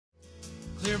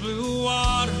Clear blue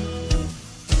water,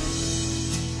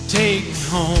 take it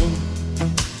home.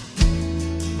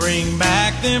 Bring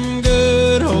back them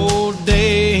good old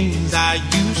days I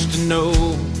used to know.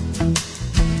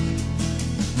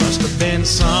 Must have been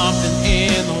something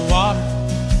in the water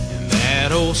in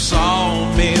that old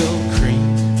sawmill creek.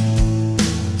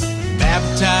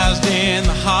 Baptized in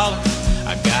the holler,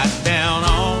 I got down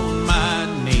on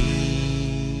my knees.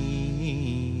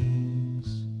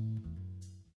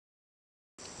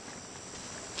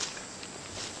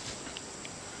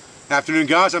 Afternoon,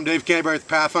 guys. I'm Dave Canterbury with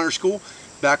Pathfinder School,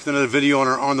 back with another video on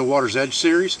our On the Water's Edge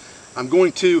series. I'm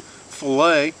going to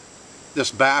fillet this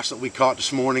bass that we caught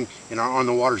this morning in our On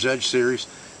the Water's Edge series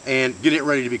and get it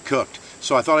ready to be cooked.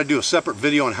 So I thought I'd do a separate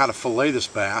video on how to fillet this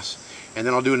bass, and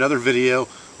then I'll do another video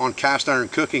on cast iron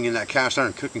cooking in that cast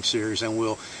iron cooking series, and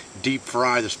we'll deep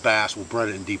fry this bass. We'll bread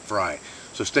it and deep fry it.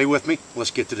 So stay with me.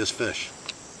 Let's get to this fish.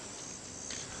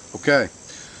 Okay,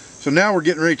 so now we're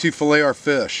getting ready to fillet our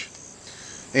fish.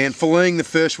 And filleting the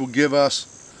fish will give us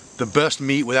the best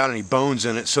meat without any bones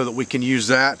in it, so that we can use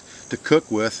that to cook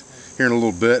with here in a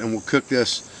little bit, and we'll cook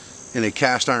this in a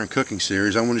cast iron cooking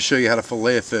series. I want to show you how to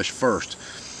fillet a fish first.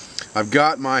 I've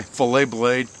got my fillet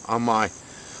blade on my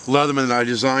Leatherman that I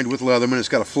designed with Leatherman. It's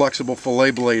got a flexible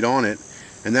fillet blade on it,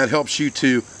 and that helps you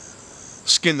to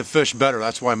skin the fish better.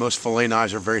 That's why most fillet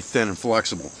knives are very thin and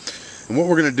flexible. And what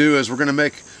we're going to do is we're going to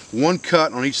make one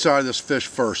cut on each side of this fish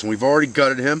first, and we've already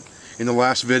gutted him in the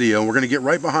last video. We're going to get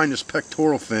right behind this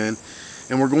pectoral fin,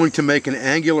 and we're going to make an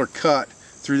angular cut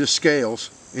through the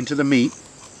scales into the meat,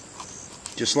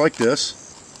 just like this.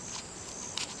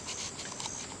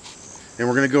 And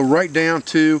we're going to go right down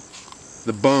to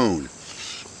the bone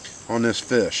on this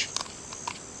fish.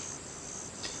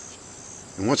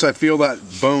 And once I feel that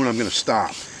bone, I'm going to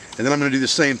stop. And then I'm going to do the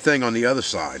same thing on the other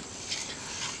side.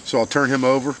 So I'll turn him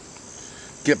over,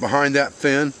 get behind that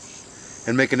fin,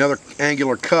 and make another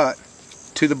angular cut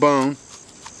to the bone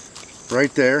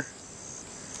right there,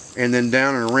 and then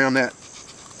down and around that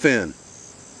fin,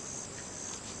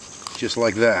 just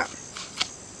like that.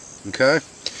 Okay,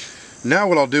 now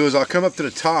what I'll do is I'll come up to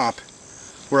the top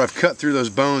where I've cut through those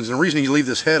bones, and the reason you leave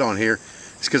this head on here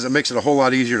is because it makes it a whole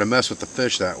lot easier to mess with the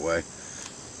fish that way.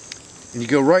 And you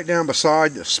go right down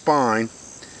beside the spine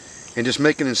and just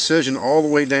make an incision all the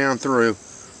way down through,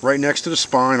 right next to the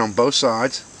spine on both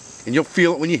sides, and you'll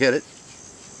feel it when you hit it.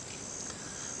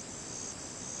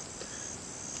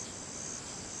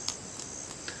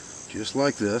 Just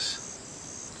like this,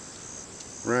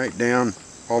 right down,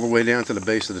 all the way down to the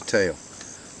base of the tail,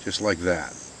 just like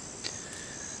that.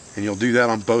 And you'll do that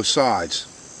on both sides.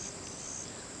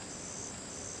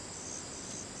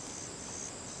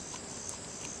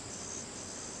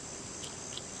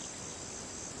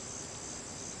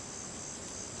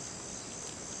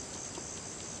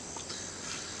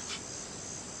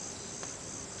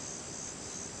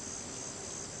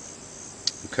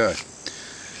 Okay.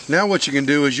 Now what you can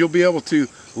do is you'll be able to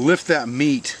lift that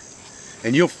meat,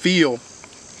 and you'll feel,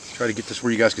 try to get this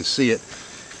where you guys can see it,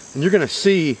 and you're going to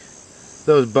see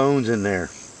those bones in there.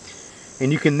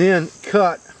 And you can then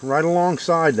cut right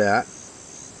alongside that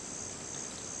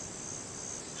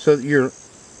so that you're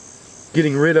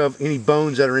getting rid of any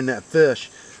bones that are in that fish,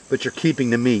 but you're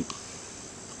keeping the meat.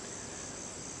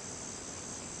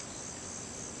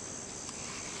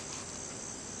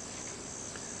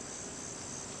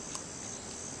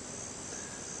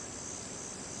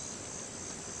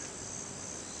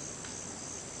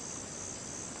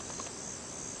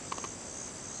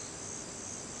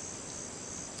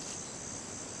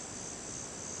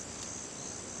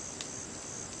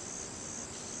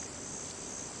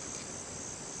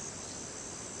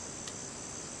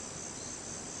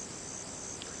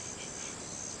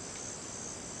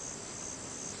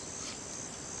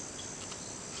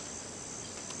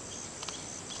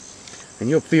 And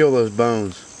you'll feel those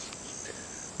bones,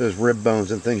 those rib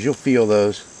bones and things. You'll feel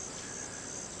those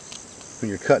when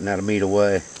you're cutting that meat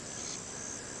away.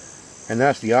 And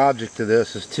that's the object of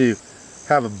this, is to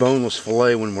have a boneless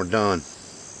fillet when we're done.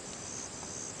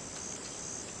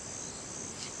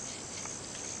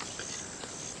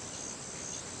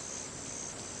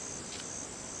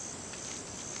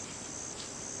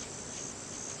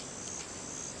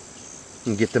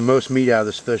 And get the most meat out of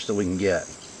this fish that we can get.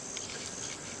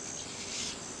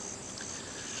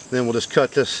 Then we'll just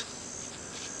cut this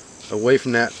away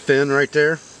from that fin right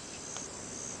there,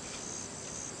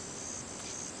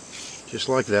 just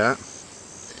like that,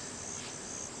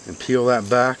 and peel that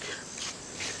back.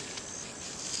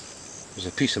 There's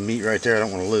a piece of meat right there I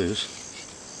don't want to lose.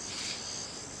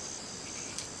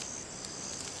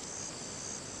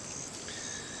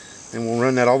 And we'll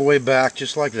run that all the way back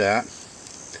just like that.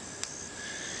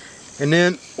 And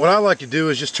then what I like to do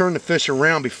is just turn the fish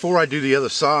around before I do the other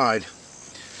side.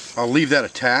 I'll leave that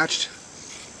attached,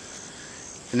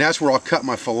 and that's where I'll cut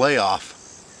my fillet off,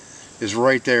 is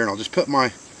right there. And I'll just put my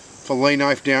fillet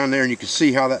knife down there, and you can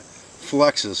see how that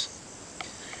flexes.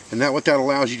 And what that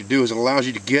allows you to do is it allows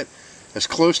you to get as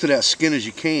close to that skin as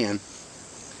you can,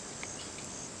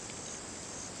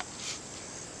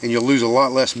 and you'll lose a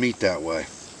lot less meat that way.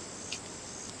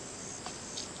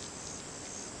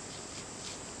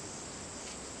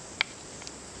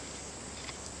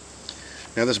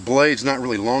 Now this blade's not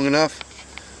really long enough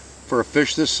for a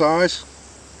fish this size.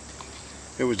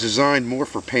 It was designed more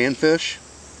for panfish,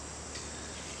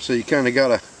 so you kind of got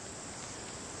to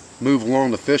move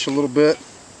along the fish a little bit.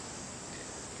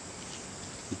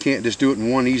 You can't just do it in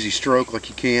one easy stroke like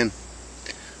you can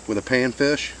with a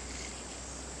panfish,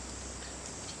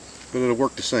 but it'll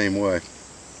work the same way.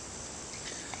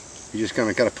 You just kind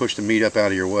of got to push the meat up out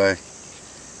of your way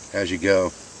as you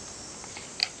go.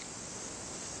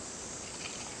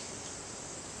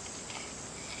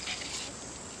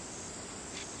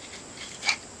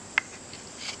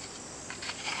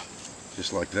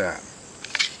 Just like that.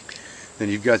 Then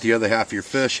you've got the other half of your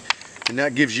fish, and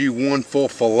that gives you one full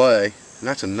fillet, and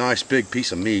that's a nice big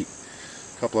piece of meat.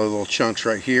 A couple of little chunks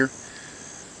right here.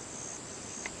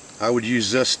 I would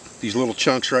use these little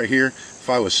chunks right here. If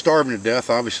I was starving to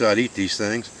death, obviously I'd eat these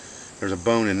things. There's a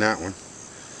bone in that one.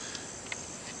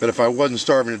 But if I wasn't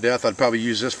starving to death, I'd probably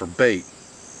use this for bait.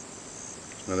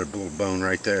 Another little bone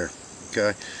right there.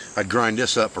 Okay, I'd grind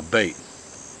this up for bait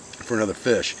for another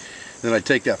fish. Then I'd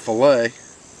take that fillet,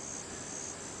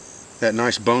 that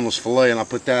nice boneless fillet, and I'll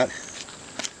put that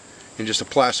in just a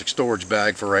plastic storage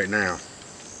bag for right now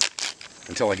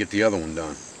until I get the other one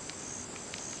done.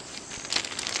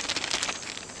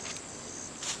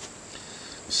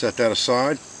 Set that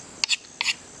aside.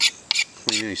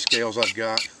 Clean any scales I've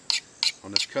got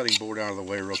on this cutting board out of the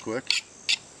way real quick.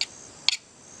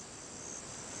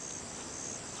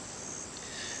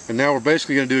 And now we're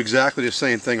basically going to do exactly the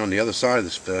same thing on the other side of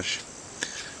this fish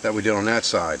that we did on that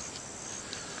side.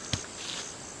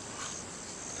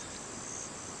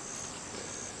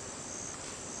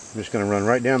 I'm just going to run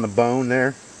right down the bone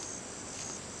there,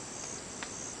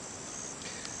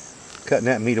 cutting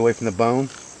that meat away from the bone,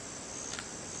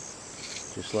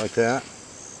 just like that.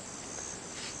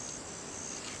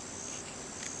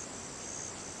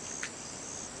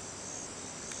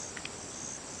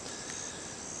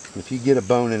 If you get a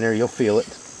bone in there, you'll feel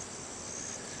it.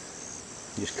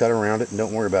 Just cut around it and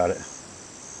don't worry about it.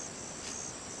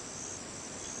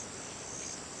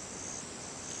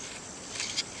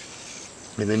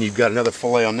 And then you've got another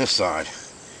fillet on this side.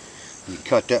 You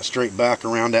cut that straight back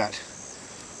around that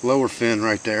lower fin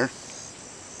right there.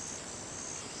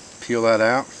 Peel that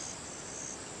out.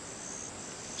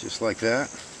 Just like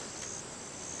that.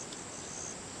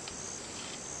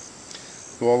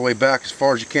 Go all the way back as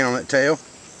far as you can on that tail,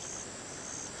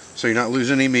 so you're not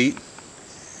losing any meat.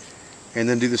 And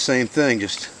then do the same thing,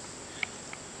 just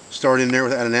start in there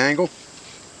at an angle.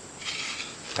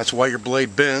 That's why your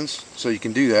blade bends, so you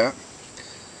can do that.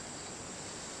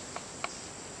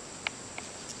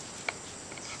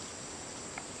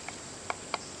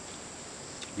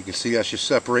 You can see that's just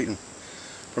separating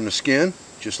from the skin,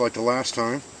 just like the last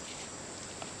time.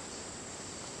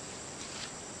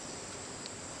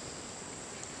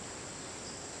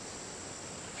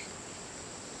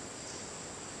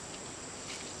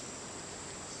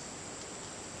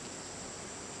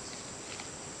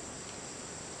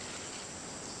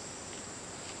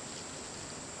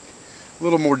 A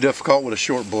little more difficult with a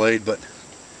short blade, but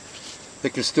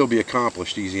it can still be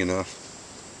accomplished easy enough.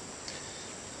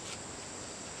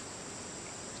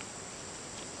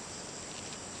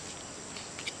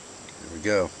 There we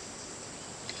go.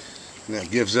 And that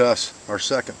gives us our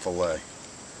second fillet.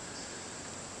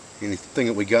 Anything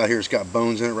that we got here has got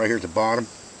bones in it right here at the bottom.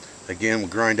 Again, we'll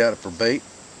grind out for bait.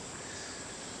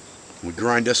 We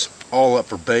grind this all up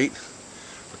for bait,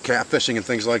 for catfishing and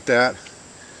things like that.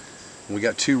 We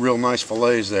got two real nice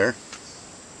fillets there.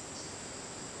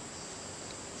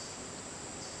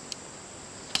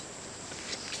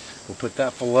 We'll put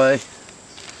that fillet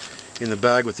in the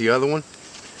bag with the other one,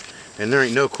 and there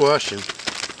ain't no question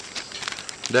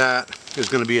that is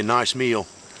going to be a nice meal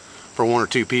for one or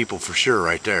two people for sure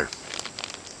right there.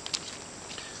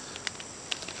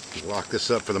 We'll lock this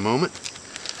up for the moment,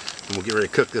 and we'll get ready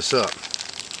to cook this up.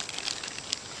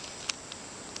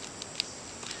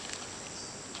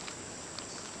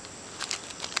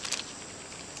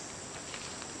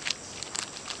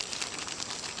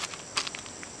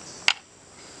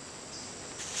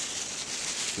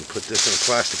 We'll put this in a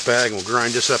plastic bag and we'll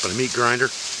grind this up in a meat grinder.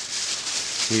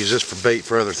 Use this for bait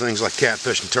for other things like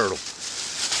catfish and turtle.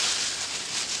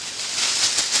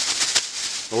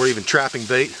 Or even trapping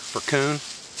bait for coon,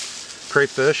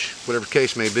 crayfish, whatever the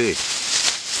case may be.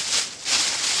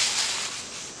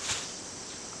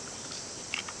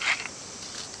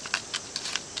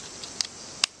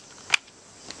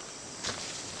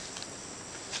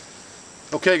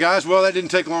 Okay guys, well that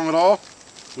didn't take long at all.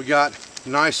 We got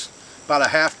nice, about a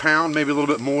 ½ pound, maybe a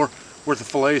little bit more worth of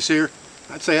fillets here.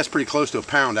 I'd say that's pretty close to a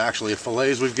pound actually of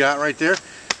fillets we've got right there.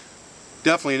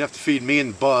 Definitely enough to feed me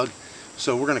and Bug.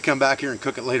 So we're going to come back here and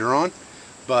cook it later on.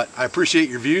 But I appreciate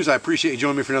your views. I appreciate you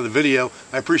joining me for another video.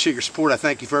 I appreciate your support. I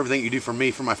thank you for everything you do for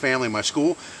me, for my family, and my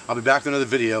school. I'll be back with another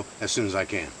video as soon as I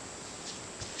can.